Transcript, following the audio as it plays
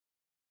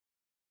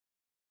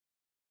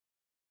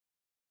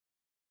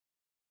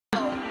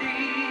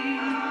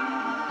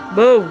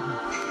Boom.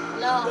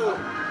 No.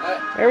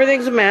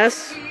 Everything's a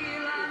mess.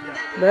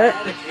 But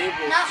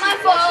Not my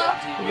fault.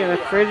 we got a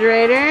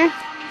refrigerator.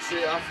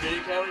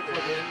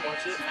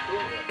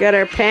 Got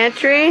our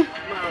pantry.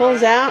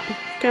 Pulls out.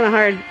 Kind of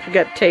hard. We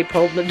got tape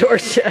holding the door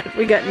shut.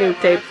 We got new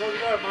tape.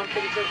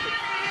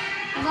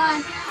 Come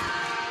on.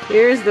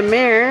 Here's the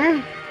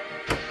mirror.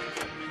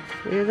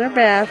 Here's our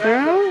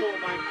bathroom.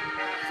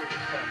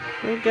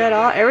 We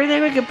got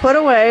everything we can put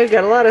away. We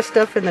got a lot of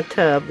stuff in the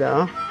tub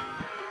though.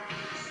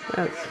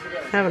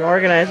 Haven't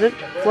organized it.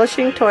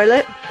 Flushing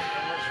toilet.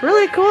 It's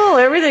really cool.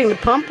 Everything. The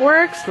pump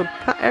works.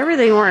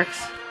 Everything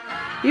works.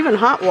 Even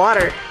hot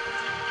water.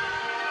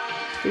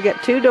 We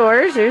got 2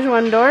 doors. There's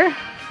one door.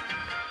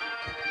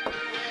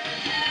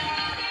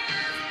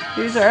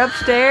 These are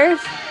upstairs.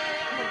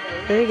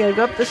 Okay, you gotta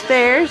go up the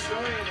stairs.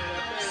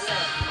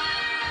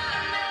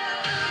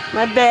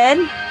 My bed.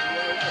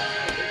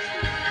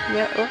 We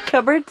got little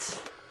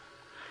cupboards.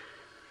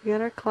 We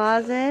got our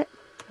closet.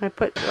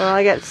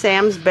 I got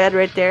Sam's bed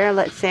right there. I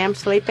let Sam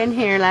sleep in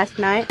here last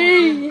night.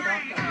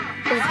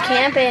 It's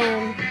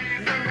camping.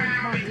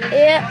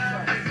 Yep.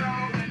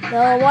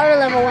 The water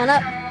level went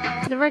up.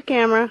 Our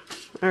camera.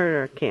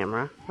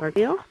 Our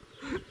deal.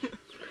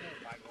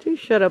 Dude,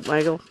 shut up,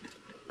 Michael.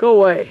 Go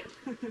away.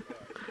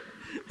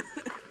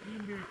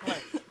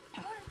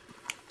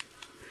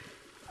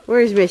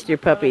 Where's Mr.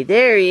 Puppy?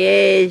 There he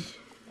is.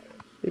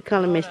 We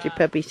call him Mr.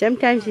 Puppy.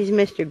 Sometimes he's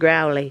Mr.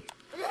 Growly.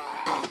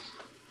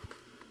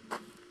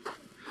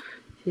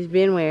 She's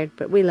being weird,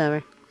 but we love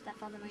her.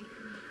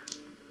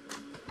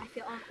 I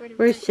feel awkward.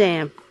 Where's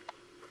Sam?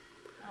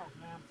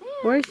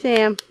 Where's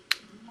Sam?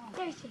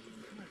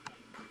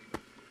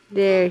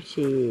 There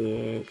she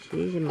is.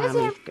 She's a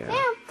mommy's girl.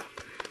 Sam.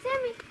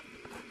 Sammy.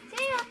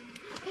 Sam.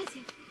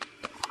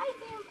 Hi,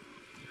 Sam.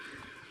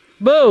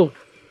 Boo!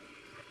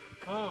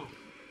 Oh.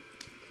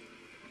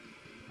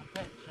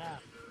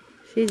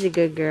 She's a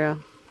good girl.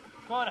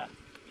 Coda.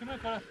 Come here,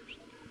 Coda.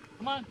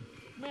 Come on. Come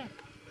here.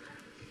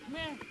 Come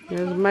here.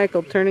 There's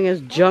Michael turning his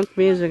junk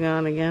music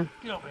on again.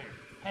 Get over here.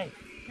 Hey,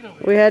 get over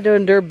here. We had to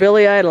endure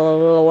Billy Idol a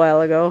little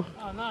while ago.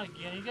 Oh, not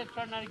again. You got to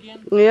start that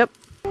again? Yep.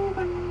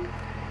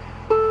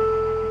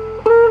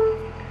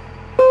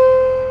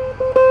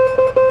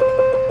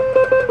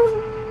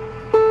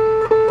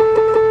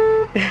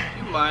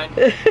 You mind?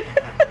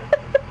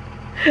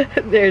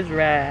 There's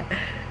Rye.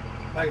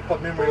 I can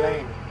put memory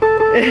lane.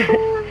 She's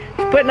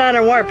putting on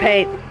her war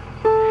paint.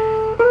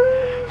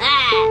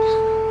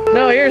 Ah.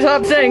 No, here's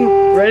Hop Sing,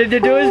 ready to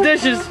do his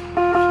dishes.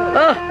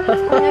 Oh. No,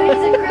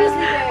 he's a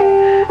grizzly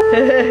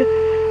bear.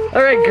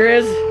 All right,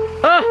 Grizz.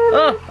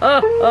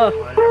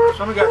 Whatever.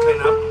 Someone got to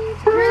clean up.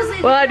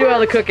 Grizzly. Well, I do all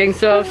the cooking,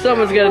 so if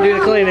someone's got to do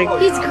the cleaning.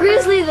 He's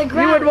Grizzly the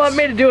Grouch. You wouldn't want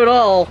me to do it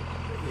all,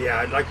 Yeah,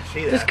 I'd like to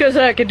see that. just because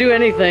I could do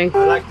anything.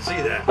 I'd like to see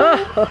that.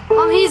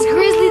 He's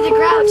Grizzly the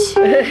Grouch. I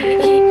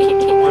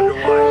wonder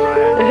why,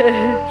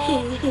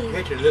 Ryan.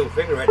 Get your little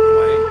finger right in the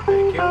way.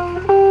 Thank you.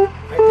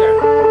 Right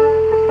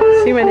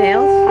there. See my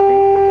nails?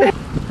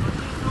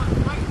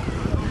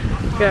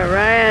 Got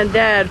Ryan and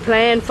Dad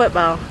playing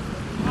football.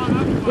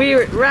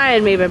 Ryan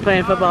and me been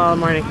playing football all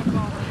morning.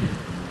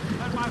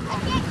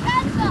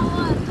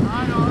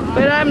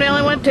 But I'm the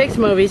only one that takes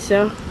movies,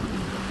 so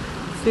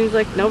seems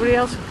like nobody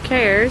else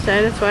cares,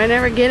 and that's why I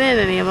never get in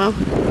any of them.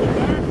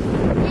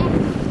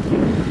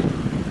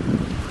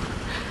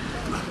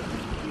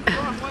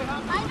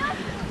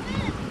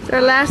 It's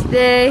our last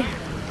day.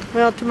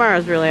 Well,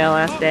 tomorrow's really our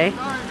last day.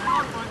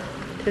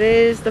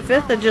 Today's the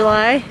 5th of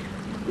July.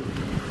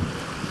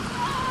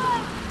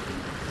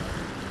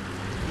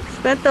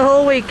 Spent the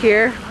whole week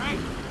here.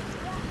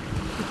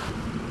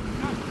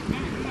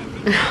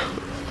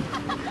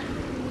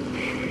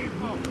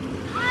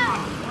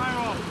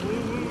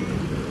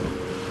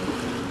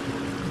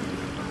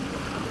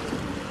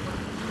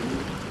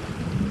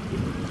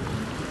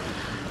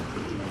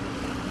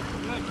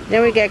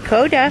 Then we got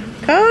Coda.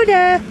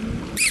 Coda!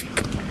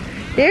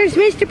 There's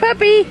Mr.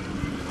 Puppy.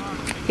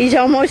 He's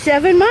almost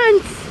 7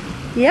 months.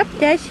 Yep,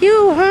 that's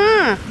you,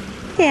 huh?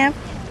 Yeah.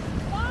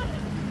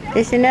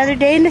 It's another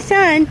day in the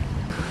sun.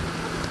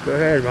 Go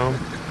ahead, Mom.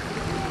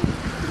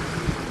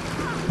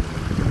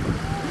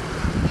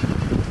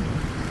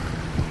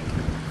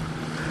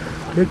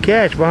 Good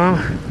catch,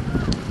 Mom.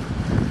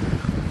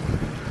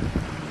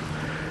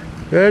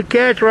 Good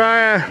catch,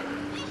 Raya.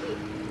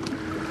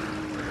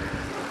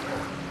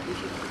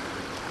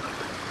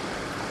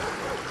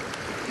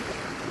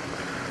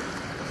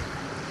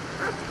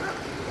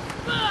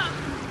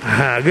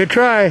 Good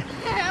try.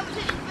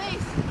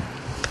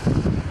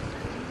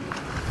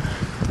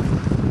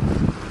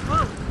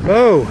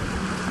 Oh.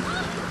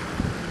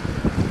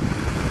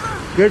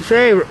 Good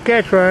save.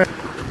 Catch, Ryan.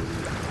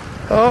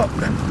 Oh.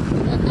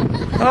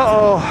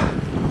 Uh-oh.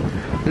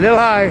 A little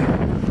high.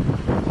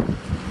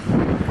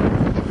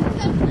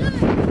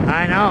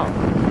 I know.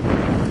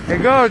 Here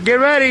it goes. Get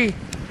ready.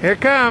 Here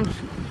it comes.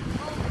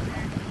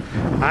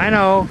 I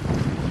know.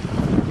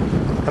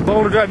 The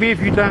boulder got me a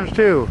few times,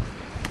 too.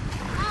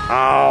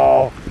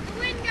 Oh.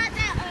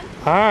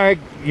 Alright.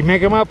 You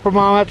make them up for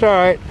Mom. That's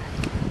alright.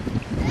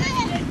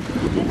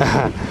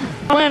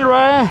 Wind,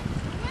 Ryan.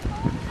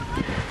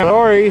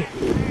 Lori.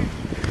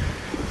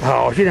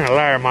 Oh, she's not a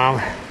liar,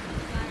 Mom.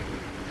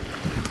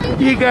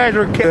 You guys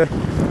were kidding.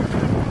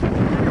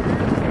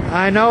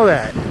 I know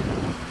that.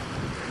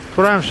 That's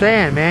what I'm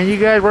saying, man. You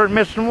guys weren't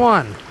missing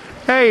one.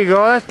 There you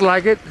go. That's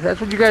like it. That's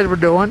what you guys were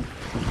doing.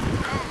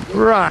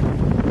 Right.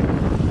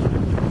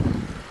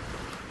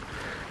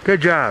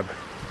 Good job.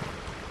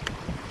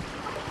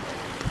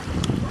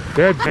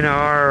 Good. And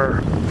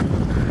our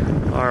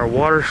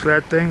water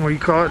sled thing, what do you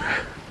call it?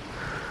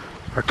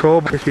 Our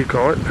tow, I guess you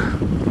call it.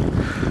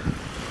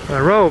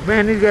 Our rope,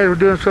 man, these guys were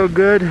doing so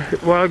good. A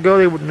while ago,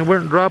 they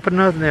weren't dropping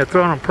nothing. They were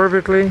throwing them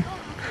perfectly,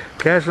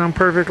 casting them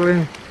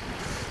perfectly.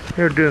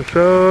 They were doing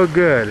so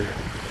good.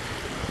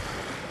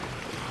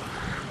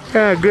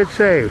 Yeah, good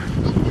save.